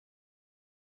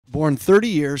Born 30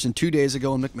 years and 2 days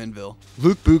ago in McMinnville,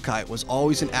 Luke Buchheit was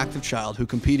always an active child who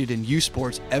competed in youth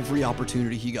sports every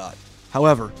opportunity he got.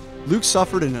 However, Luke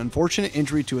suffered an unfortunate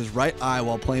injury to his right eye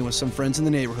while playing with some friends in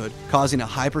the neighborhood, causing a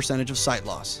high percentage of sight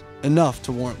loss, enough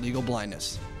to warrant legal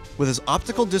blindness. With his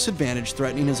optical disadvantage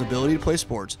threatening his ability to play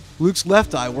sports, Luke's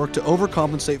left eye worked to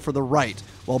overcompensate for the right,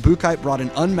 while Buchheit brought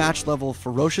an unmatched level of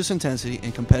ferocious intensity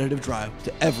and competitive drive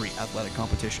to every athletic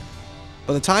competition.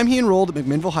 By the time he enrolled at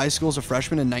McMinnville High School as a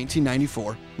freshman in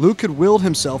 1994, Luke had willed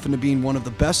himself into being one of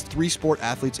the best three-sport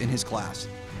athletes in his class.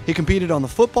 He competed on the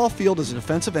football field as a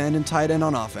defensive end and tight end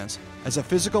on offense, as a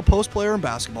physical post player in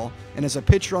basketball, and as a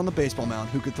pitcher on the baseball mound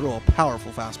who could throw a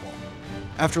powerful fastball.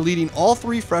 After leading all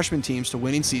three freshman teams to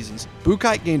winning seasons,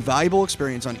 Buchheit gained valuable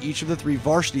experience on each of the three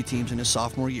varsity teams in his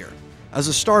sophomore year. As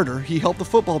a starter, he helped the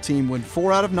football team win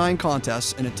 4 out of 9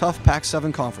 contests in a tough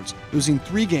Pac-7 conference, losing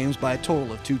 3 games by a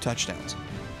total of 2 touchdowns.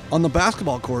 On the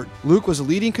basketball court, Luke was a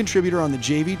leading contributor on the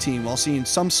JV team while seeing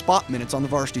some spot minutes on the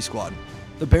varsity squad.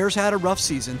 The Bears had a rough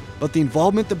season, but the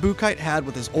involvement that Buchheit had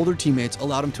with his older teammates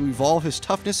allowed him to evolve his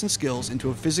toughness and skills into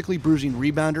a physically bruising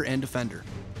rebounder and defender.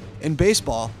 In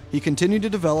baseball, he continued to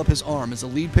develop his arm as a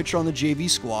lead pitcher on the JV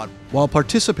squad while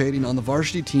participating on the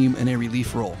varsity team in a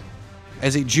relief role.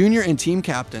 As a junior and team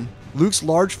captain, Luke's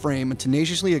large frame and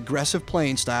tenaciously aggressive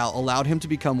playing style allowed him to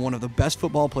become one of the best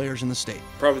football players in the state.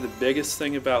 Probably the biggest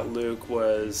thing about Luke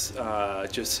was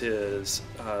just his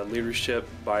leadership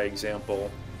by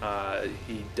example.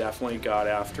 He definitely got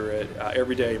after it.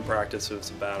 Every day in practice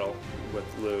was a battle with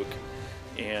Luke.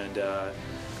 And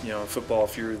you know, in football,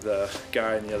 if you're the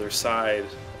guy on the other side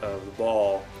of the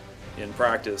ball in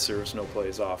practice, there was no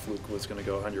plays off. Luke was going to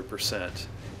go 100%.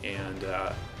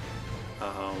 And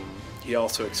he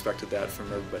also expected that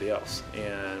from everybody else,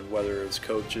 and whether it was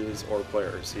coaches or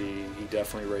players, he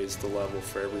definitely raised the level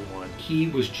for everyone. He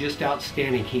was just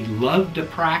outstanding. He loved to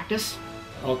practice,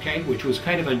 okay, which was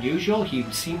kind of unusual. He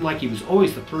seemed like he was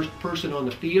always the first person on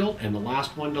the field and the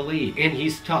last one to leave. And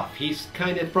he's tough. He's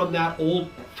kind of from that old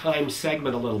time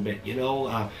segment a little bit, you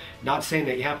know, not saying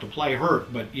that you have to play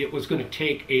hurt, but it was going to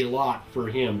take a lot for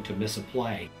him to miss a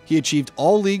play. He achieved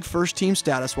all-league first-team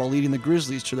status while leading the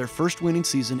Grizzlies to their first winning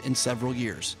season in several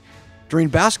years. During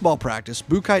basketball practice,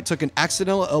 Buchheit took an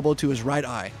accidental elbow to his right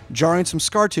eye, jarring some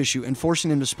scar tissue and forcing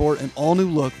him to sport an all-new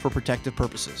look for protective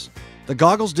purposes. The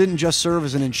goggles didn't just serve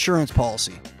as an insurance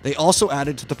policy, they also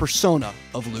added to the persona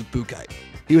of Luke Buchheit.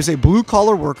 He was a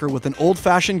blue-collar worker with an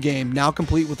old-fashioned game now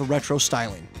complete with a retro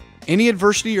styling. Any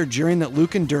adversity or jeering that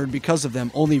Luke endured because of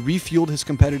them only refueled his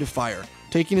competitive fire,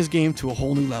 taking his game to a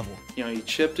whole new level. You know, he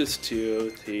chipped his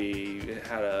tooth, he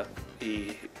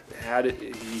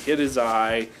hit his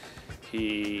eye,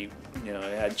 he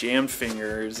had jammed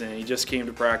fingers, and he just came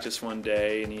to practice one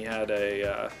day and he had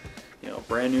a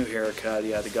brand new haircut,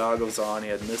 he had the goggles on, he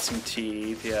had missing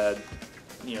teeth, he had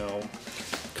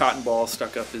cotton ball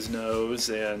stuck up his nose,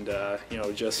 and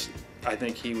I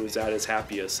think he was at his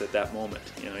happiest at that moment.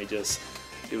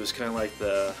 It was kind of like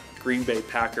the Green Bay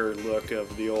Packer look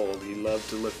of the old. He loved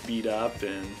to look beat up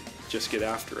and just get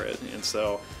after it. And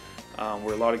so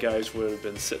where a lot of guys would have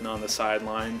been sitting on the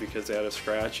sideline because they had a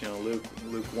scratch, Luke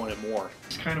wanted more.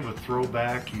 He's kind of a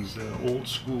throwback. He's old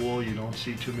school. You don't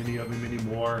see too many of him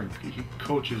anymore. And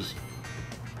coaches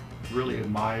really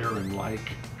admire and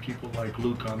like people like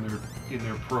Luke in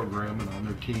their program and on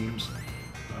their teams.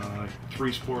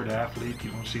 Three-sport athlete,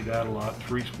 you don't see that a lot.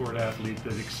 Three-sport athlete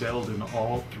that excelled in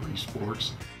all 3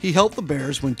 sports. He helped the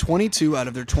Bears win 22 out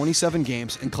of their 27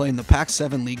 games and claim the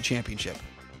Pac-7 League Championship.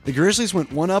 The Grizzlies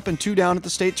went 1 up and 2 down at the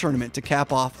state tournament to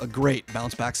cap off a great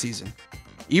bounce-back season.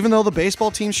 Even though the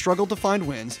baseball team struggled to find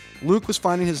wins, Luke was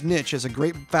finding his niche as a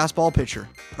great fastball pitcher,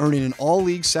 earning an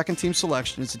all-league second-team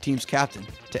selection as the team's captain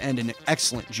to end an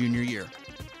excellent junior year.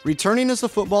 Returning as the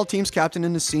football team's captain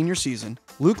in his senior season,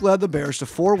 Luke led the Bears to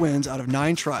 4 wins out of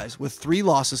 9 tries, with 3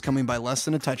 losses coming by less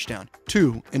than a touchdown,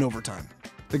 2 in overtime.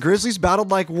 The Grizzlies battled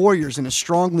like warriors in a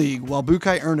strong league, while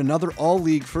Buchheit earned another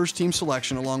all-league first-team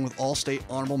selection along with all-state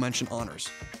honorable mention honors.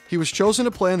 He was chosen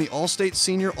to play in the All-State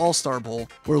Senior All-Star Bowl,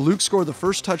 where Luke scored the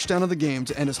first touchdown of the game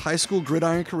to end his high school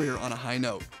gridiron career on a high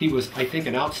note. He was, I think,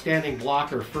 an outstanding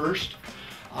blocker first.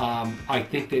 I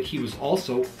think that he was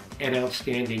also an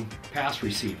outstanding pass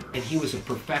receiver, and he was a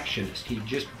perfectionist. He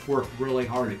just worked really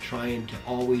hard at trying to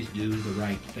always do the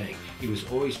right thing. He was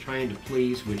always trying to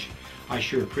please, which I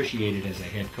sure appreciated as a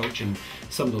head coach, and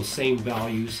some of those same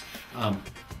values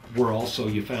were also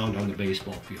you found on the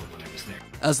baseball field when I was there.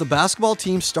 As the basketball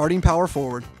team's starting power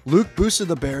forward, Luke boosted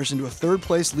the Bears into a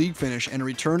third-place league finish and a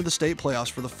return to the state playoffs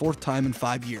for the 4th time in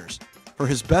 5 years. For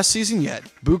his best season yet,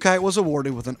 Buchheit was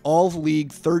awarded with an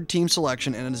all-league third-team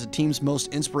selection and is the team's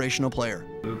most inspirational player.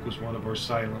 Luke was one of our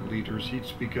silent leaders. He'd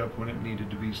speak up when it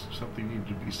needed to be, something needed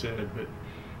to be said, but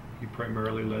he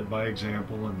primarily led by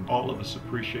example, and all of us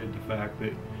appreciated the fact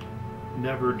that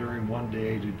never during one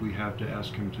day did we have to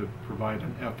ask him to provide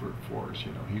an effort for us.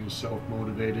 You know, he was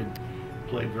self-motivated,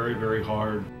 played very, very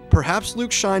hard. Perhaps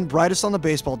Luke shined brightest on the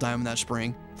baseball diamond that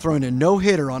spring, throwing a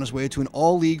no-hitter on his way to an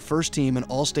all-league first-team and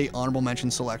all-state honorable mention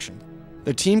selection.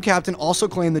 The team captain also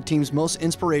claimed the team's most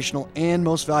inspirational and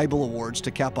most valuable awards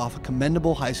to cap off a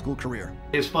commendable high school career.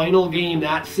 His final game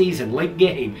that season, late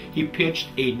game, he pitched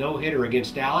a no-hitter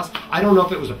against Dallas. I don't know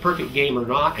if it was a perfect game or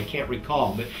not, I can't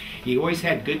recall, but he always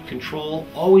had good control,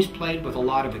 always played with a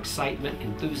lot of excitement,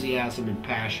 enthusiasm, and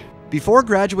passion. Before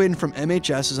graduating from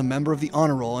MHS as a member of the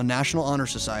Honor Roll and National Honor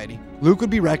Society, Luke would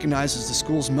be recognized as the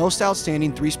school's most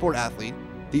outstanding three-sport athlete,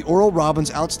 the Oral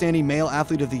Robbins Outstanding Male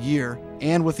Athlete of the Year,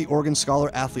 and with the Oregon Scholar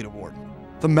Athlete Award.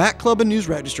 The Mac Club and News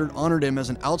Register honored him as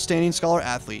an outstanding scholar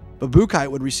athlete, but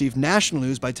Buchheit would receive national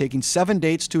news by taking 7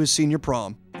 dates to his senior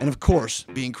prom, and of course,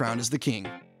 being crowned as the king.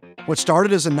 What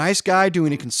started as a nice guy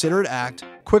doing a considerate act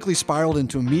quickly spiraled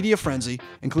into a media frenzy,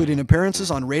 including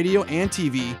appearances on radio and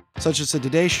TV, such as The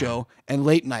Today Show and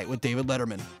Late Night with David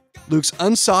Letterman. Luke's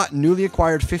unsought and newly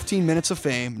acquired 15 minutes of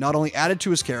fame not only added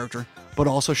to his character, but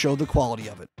also showed the quality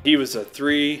of it. He was a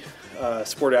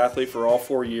sport athlete for all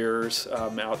 4 years,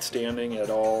 outstanding at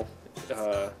all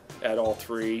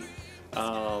 3.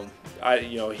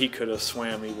 He could have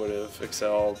swam, he would have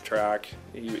excelled track.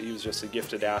 He was just a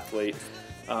gifted athlete.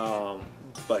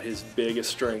 But his biggest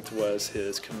strength was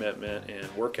his commitment and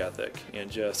work ethic,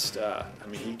 and just,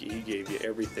 he gave you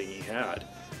everything he had.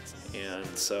 And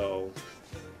so,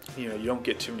 you don't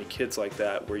get too many kids like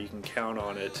that where you can count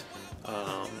on it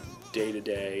day to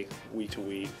day, week to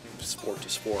week, sport to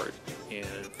sport, and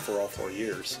for all 4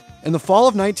 years. In the fall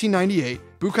of 1998,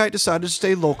 Buchheit decided to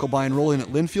stay local by enrolling at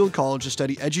Linfield College to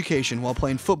study education while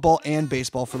playing football and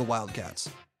baseball for the Wildcats.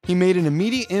 He made an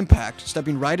immediate impact,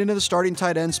 stepping right into the starting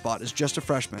tight end spot as just a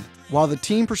freshman, while the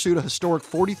team pursued a historic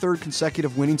 43rd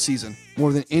consecutive winning season,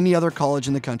 more than any other college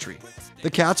in the country. The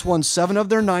Cats won 7 of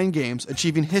their 9 games,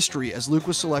 achieving history as Luke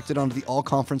was selected onto the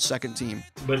all-conference second team.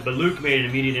 But Luke made an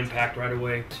immediate impact right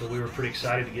away, so we were pretty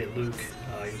excited to get Luke.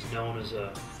 He was known as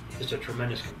just a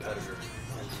tremendous competitor,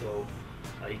 and so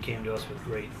he came to us with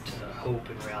great hope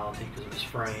and reality because of his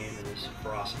frame and his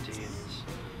ferocity and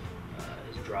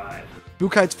his drive.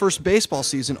 Buchheit's first baseball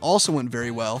season also went very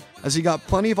well, as he got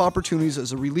plenty of opportunities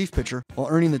as a relief pitcher while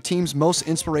earning the team's most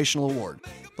inspirational award.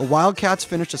 The Wildcats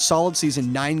finished a solid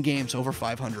season 9 games over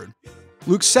 500.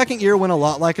 Luke's second year went a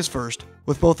lot like his first,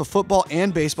 with both the football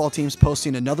and baseball teams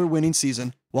posting another winning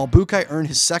season, while Buchheit earned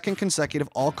his second consecutive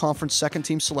all-conference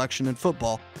second-team selection in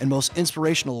football and most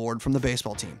inspirational award from the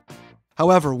baseball team.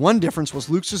 However, one difference was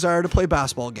Luke's desire to play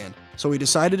basketball again, so he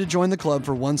decided to join the club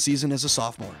for 1 season as a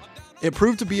sophomore. It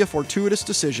proved to be a fortuitous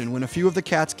decision when a few of the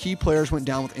Cats' key players went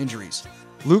down with injuries.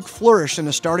 Luke flourished in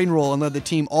a starting role and led the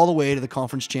team all the way to the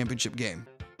conference championship game.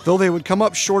 Though they would come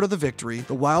up short of the victory,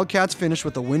 the Wildcats finished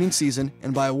with a winning season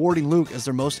and by awarding Luke as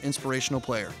their most inspirational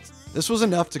player. This was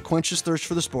enough to quench his thirst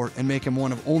for the sport and make him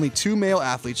one of only 2 male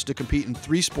athletes to compete in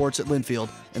 3 sports at Linfield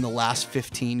in the last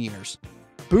 15 years.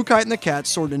 Buchheit and the Cats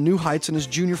soared to new heights in his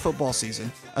junior football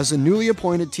season, as the newly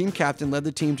appointed team captain led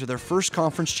the team to their first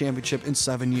conference championship in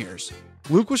 7 years.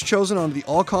 Luke was chosen onto the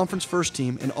All-Conference First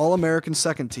Team and All-American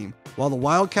Second Team, while the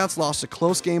Wildcats lost a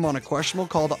close game on a questionable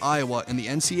call to Iowa in the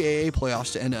NCAA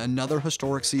playoffs to end another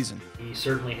historic season. He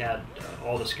certainly had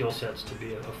all the skill sets to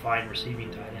be a fine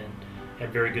receiving tight end,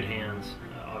 had very good hands.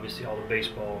 Obviously all the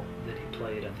baseball that he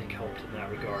played I think helped in that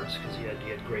regards because he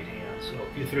had great hands, so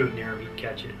if you threw it near him he'd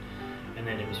catch it. And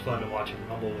then it was fun to watch him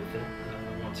rumble with it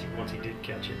once he did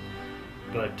catch it.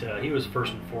 But he was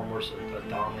first and foremost a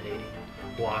dominating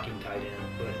blocking tight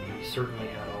end, but he certainly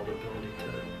had all the ability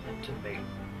to make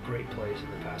great plays in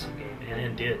the passing game,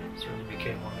 and did. Certainly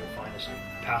became one of the finest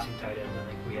passing tight ends I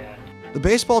think we had. The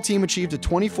baseball team achieved a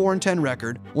 24-10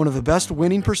 record, one of the best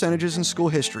winning percentages in school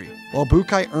history, while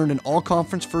Buchheit earned an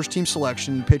all-conference first-team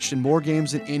selection and pitched in more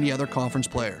games than any other conference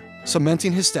player,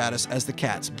 cementing his status as the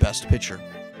Cats' best pitcher.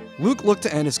 Luke looked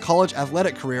to end his college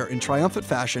athletic career in triumphant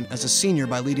fashion as a senior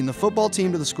by leading the football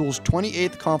team to the school's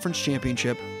 28th conference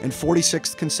championship and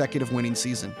 46th consecutive winning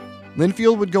season.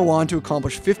 Linfield would go on to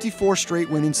accomplish 54 straight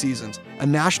winning seasons, a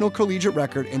national collegiate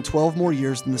record in 12 more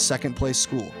years than the second-place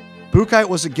school. Buchheit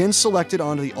was again selected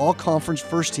onto the All-Conference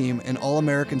First Team and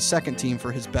All-American Second Team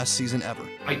for his best season ever.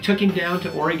 I took him down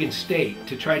to Oregon State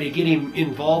to try to get him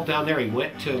involved down there. He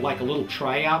went to like a little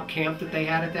tryout camp that they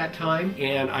had at that time,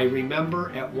 and I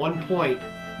remember at one point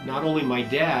not only my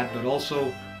dad, but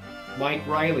also Mike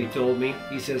Riley told me,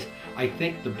 he says, I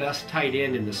think the best tight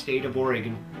end in the state of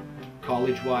Oregon,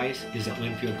 college-wise, is at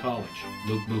Linfield College,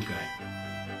 Luke Buchheit.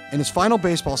 In his final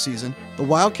baseball season, the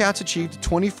Wildcats achieved a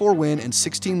 24-win and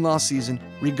 16-loss season,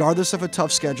 regardless of a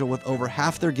tough schedule with over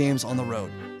half their games on the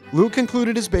road. Luke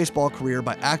concluded his baseball career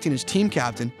by acting as team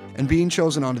captain and being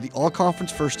chosen onto the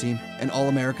All-Conference First Team and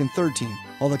All-American Third Team,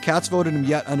 while the Cats voted him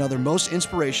yet another Most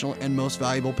Inspirational and Most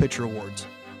Valuable Pitcher awards.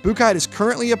 Buchheit is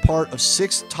currently a part of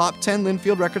 6 top 10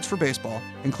 Linfield records for baseball,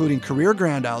 including career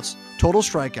groundouts, total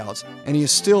strikeouts, and he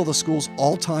is still the school's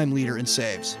all-time leader in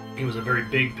saves. He was a very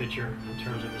big pitcher in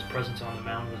terms of his presence on the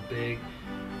mound was big.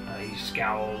 He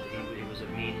scowled. He was a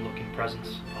mean-looking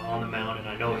presence on the mound, and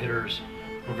I know hitters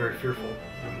were very fearful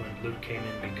when Luke came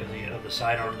in because of the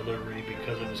sidearm delivery,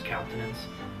 because of his countenance,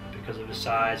 because of his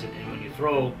size, and when you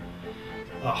throw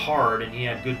hard and he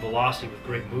had good velocity with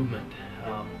great movement,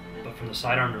 but from the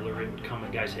sidearm delivery it would come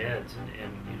at guys' heads,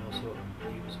 and you know, so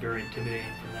he was very intimidating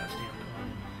from that standpoint.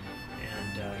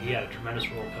 And he had a tremendous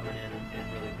role coming in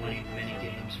and really winning many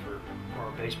games for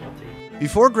our baseball team.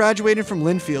 Before graduating from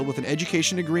Linfield with an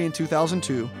education degree in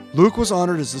 2002, Luke was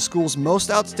honored as the school's most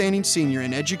outstanding senior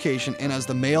in education and as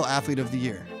the Male Athlete of the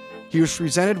Year. He was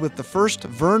presented with the first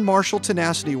Vern Marshall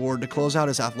Tenacity Award to close out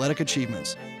his athletic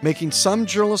achievements, making some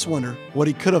journalists wonder what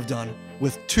he could have done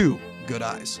with 2 good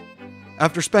eyes.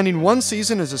 After spending 1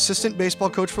 season as assistant baseball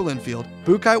coach for Linfield,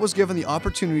 Buchheit was given the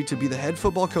opportunity to be the head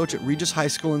football coach at Regis High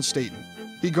School in Stayton.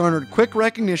 He garnered quick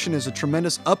recognition as a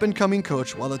tremendous up-and-coming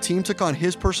coach while the team took on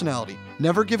his personality,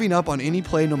 never giving up on any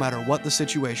play no matter what the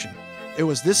situation. It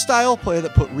was this style of play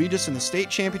that put Regis in the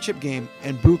state championship game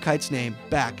and Buchheit's name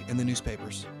back in the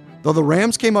newspapers. Though the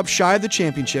Rams came up shy of the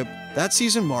championship, that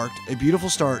season marked a beautiful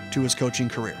start to his coaching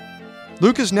career.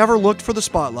 Luke has never looked for the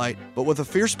spotlight, but with a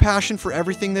fierce passion for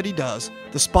everything that he does,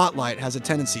 the spotlight has a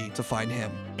tendency to find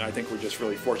him. I think we're just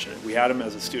really fortunate. We had him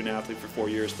as a student athlete for 4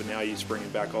 years, but now he's bringing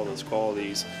back all those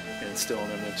qualities and instilling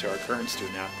them into our current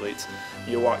student athletes.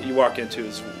 You walk into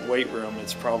his weight room,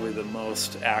 it's probably the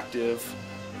most active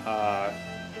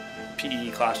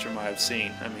PE classroom I've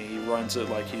seen. I mean, he runs it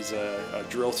like he's a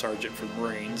drill sergeant for the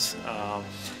Marines.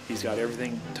 He's got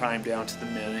everything timed down to the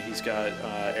minute. He's got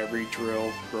every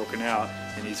drill broken out,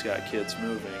 and he's got kids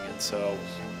moving. And so,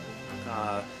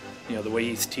 you know, the way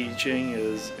he's teaching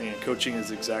and coaching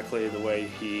is exactly the way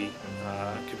he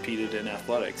competed in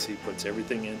athletics. He puts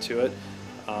everything into it.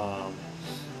 You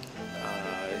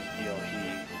know,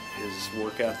 his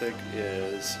work ethic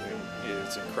is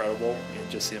incredible, and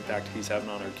just the impact he's having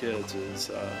on our kids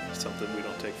is something we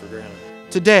don't take for granted.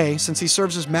 Today, since he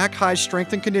serves as Mac High's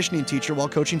strength and conditioning teacher while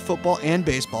coaching football and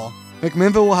baseball,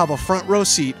 McMinnville will have a front row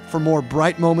seat for more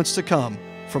bright moments to come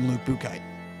from Luke Buchheit.